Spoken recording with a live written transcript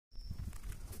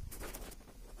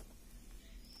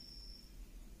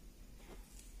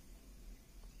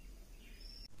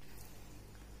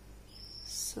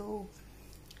So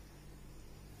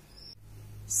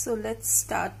let's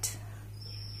start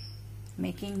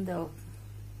making the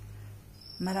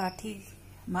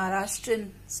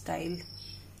Maharashtrian style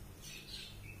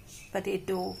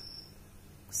potato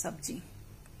sabzi.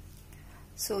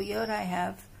 So here I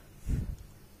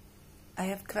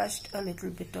have crushed a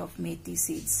little bit of methi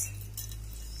seeds.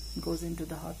 Goes into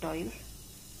the hot oil.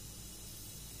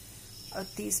 A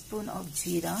teaspoon of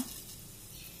jeera.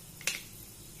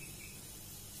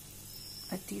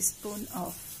 A teaspoon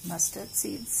of mustard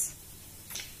seeds.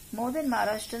 More than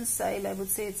Maharashtrian style, I would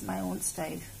say it's my own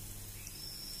style.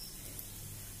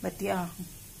 But yeah,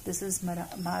 this is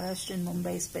Maharashtrian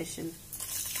Mumbai special.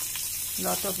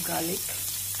 Lot of garlic.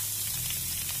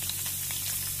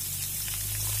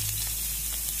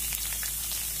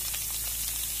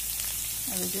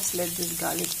 I will just let this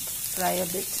garlic fry a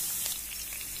bit.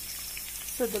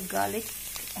 So the garlic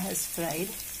has fried.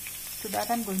 To that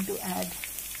I'm going to add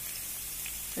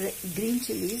green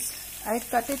chilies. I've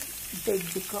cut it big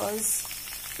because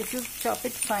if you chop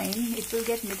it fine, it will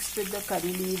get mixed with the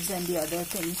curry leaves and the other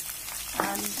things.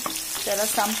 And there are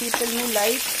some people who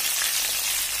like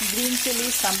green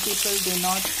chilies, some people do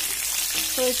not.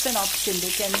 So it's an option.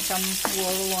 They can,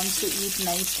 whoever wants to eat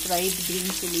nice fried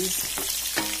green chilies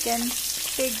can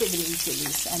take the green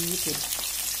chilies and eat it.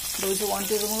 Those who want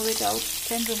to remove it out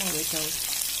can remove it out.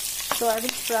 So I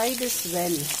will fry this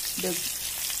well, the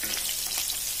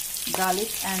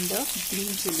garlic and the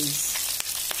green chilies.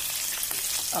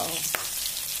 Oh.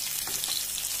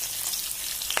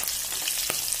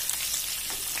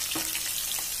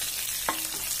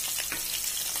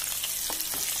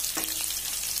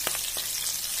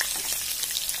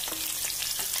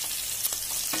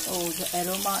 Oh, the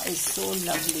aroma is so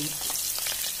lovely.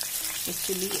 The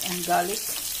chili and garlic.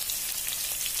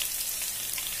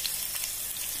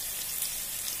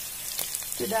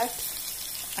 To that,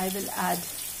 I will add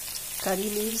curry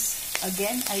leaves.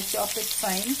 Again, I chop it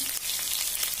fine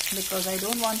because I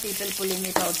don't want people pulling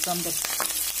it out from the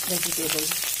vegetable.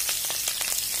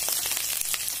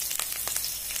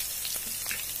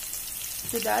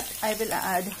 To that, I will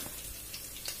add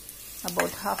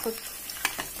about 4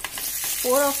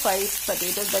 or 5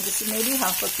 potatoes, but this is maybe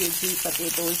half a kg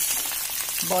potatoes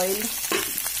boiled.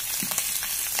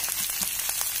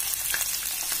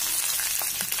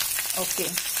 Okay,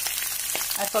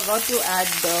 I forgot to add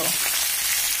the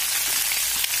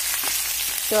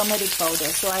turmeric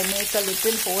powder, so I make a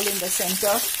little hole in the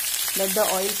center, let the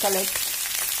oil collect,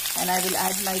 and I will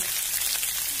add my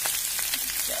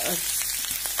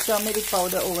turmeric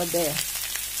powder over there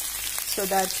so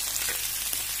that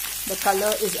the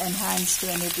color is enhanced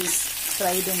when it is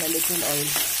fried in a little oil.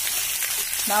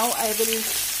 Now I will,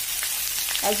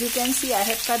 as you can see, I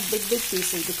have cut big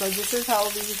pieces because this is how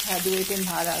we do it in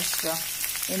Maharashtra,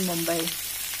 in Mumbai.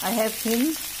 I have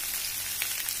hing,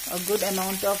 a good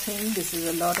amount of hing. This is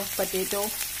a lot of potato.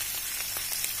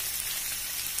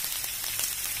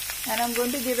 And I'm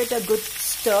going to give it a good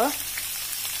stir.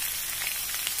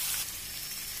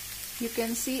 You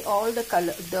can see all the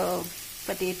color, the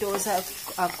potatoes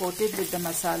are coated with the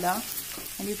masala,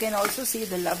 and you can also see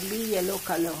the lovely yellow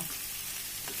color.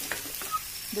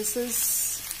 This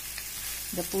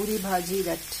is the puri bhaji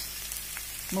that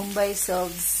Mumbai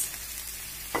serves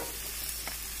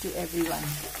to everyone.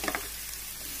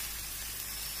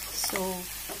 So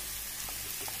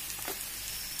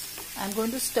I'm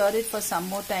going to stir it for some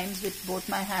more times with both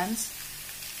my hands.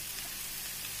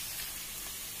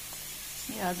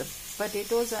 Yeah, the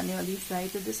potatoes are nearly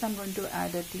fried. To this I'm going to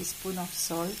add a teaspoon of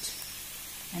salt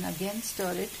and again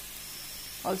stir it.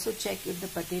 Also check if the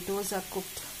potatoes are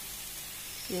cooked.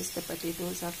 Yes, the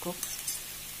potatoes are cooked.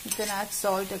 You can add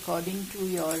salt according to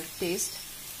your taste.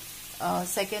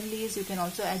 Secondly is you can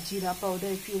also add jeera powder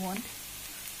if you want.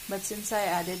 But since I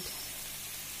added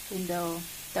in the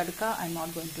tadka, I'm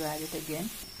not going to add it again.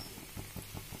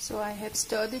 So I have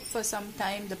stirred it for some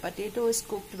time. The potato is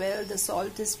cooked well. The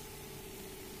salt is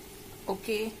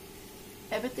okay.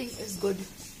 Everything is good.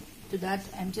 To that,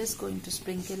 I'm just going to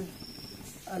sprinkle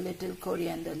a little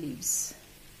coriander leaves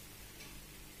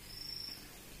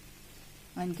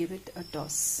and give it a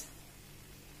toss.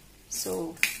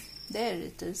 So there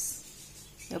it is.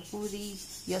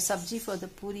 Your sabji for the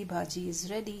puri bhaji is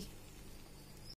ready.